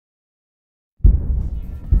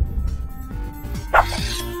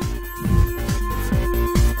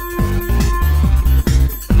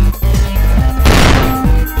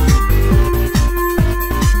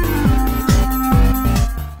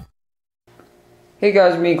Hey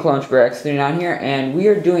guys, me, X39 here, and we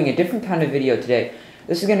are doing a different kind of video today.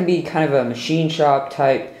 This is going to be kind of a machine shop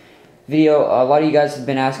type video. A lot of you guys have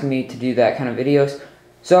been asking me to do that kind of videos.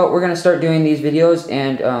 So we're going to start doing these videos,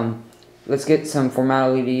 and let's get some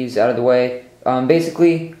formalities out of the way.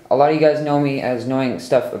 Basically, a lot of you guys know me as knowing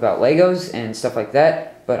stuff about Legos and stuff like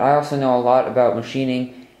that, but I also know a lot about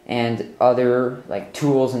machining and other like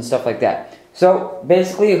tools and stuff like that. So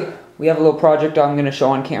basically, we have a little project I'm going to show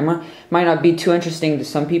on camera. Might not be too interesting to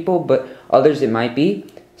some people, but others it might be.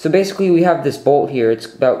 So basically we have this bolt here.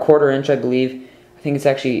 It's about 1/4 inch, I believe. I think it's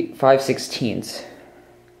actually 5/16.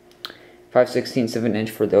 5/16 of an inch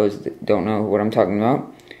for those that don't know what I'm talking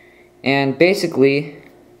about. And basically,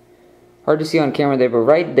 hard to see on camera there, but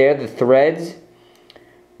right there, the threads,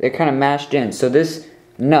 they're kind of mashed in. So this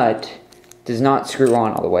nut does not screw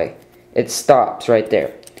on all the way. It stops right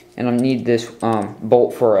there. And I need this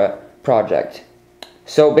bolt for a project.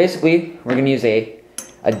 So basically, we're going to use a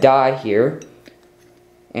die here,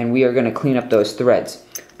 and we are going to clean up those threads.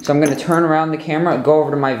 So I'm going to turn around the camera, go over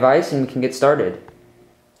to my vise, and we can get started.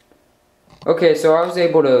 Okay, so I was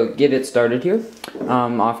able to get it started here,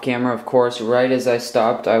 off camera, of course. Right as I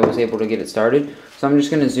stopped, I was able to get it started. So I'm just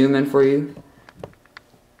going to zoom in for you.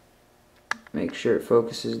 Make sure it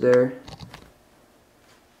focuses there.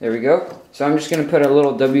 There we go. So I'm just going to put a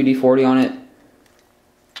little WD-40 on it.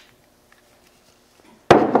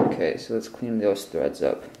 Okay, so let's clean those threads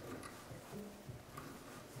up.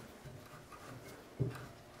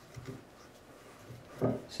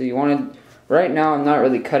 So you want to, right now I'm not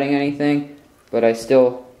really cutting anything, but I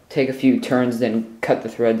still take a few turns, then cut the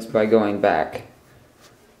threads by going back.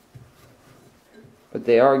 But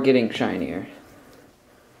they are getting shinier.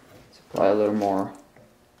 Let's apply a little more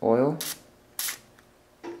oil.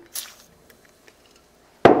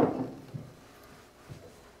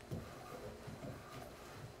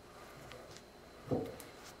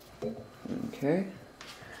 Okay,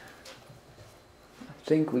 I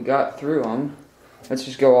think we got through them. Let's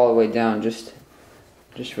just go all the way down, just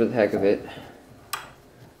for the heck of it.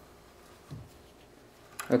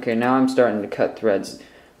 Okay, now I'm starting to cut threads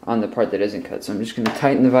on the part that isn't cut, so I'm just going to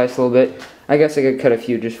tighten the vise a little bit. I guess I could cut a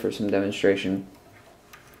few just for some demonstration.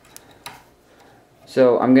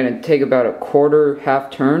 So I'm going to take about a 1/4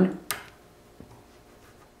 half turn.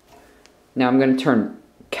 Now I'm going to turn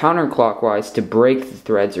counterclockwise to break the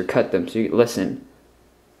threads or cut them. So you listen.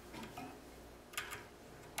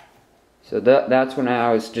 So that's when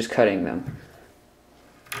I was just cutting them.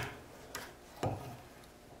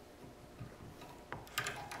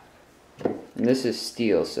 And this is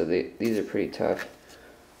steel, so these are pretty tough.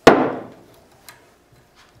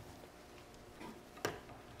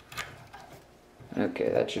 Okay,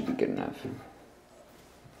 that should be good enough.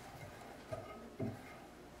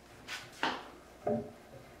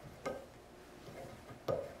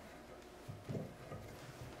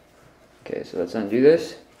 Okay, so let's undo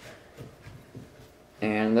this,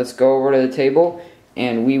 and let's go over to the table,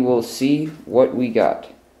 and we will see what we got.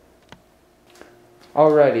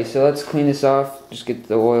 Alrighty, so let's clean this off, just get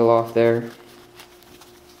the oil off there,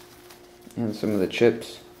 and some of the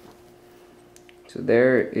chips. So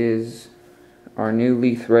there is our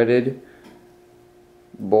newly threaded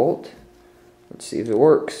bolt. Let's see if it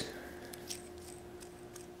works.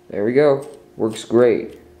 There we go, works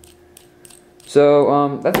great.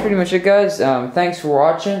 So that's pretty much it, guys. Thanks for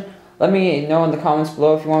watching. Let me know in the comments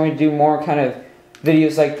below if you want me to do more kind of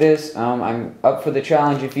videos like this. I'm up for the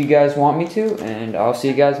challenge if you guys want me to, and I'll see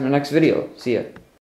you guys in my next video. See ya.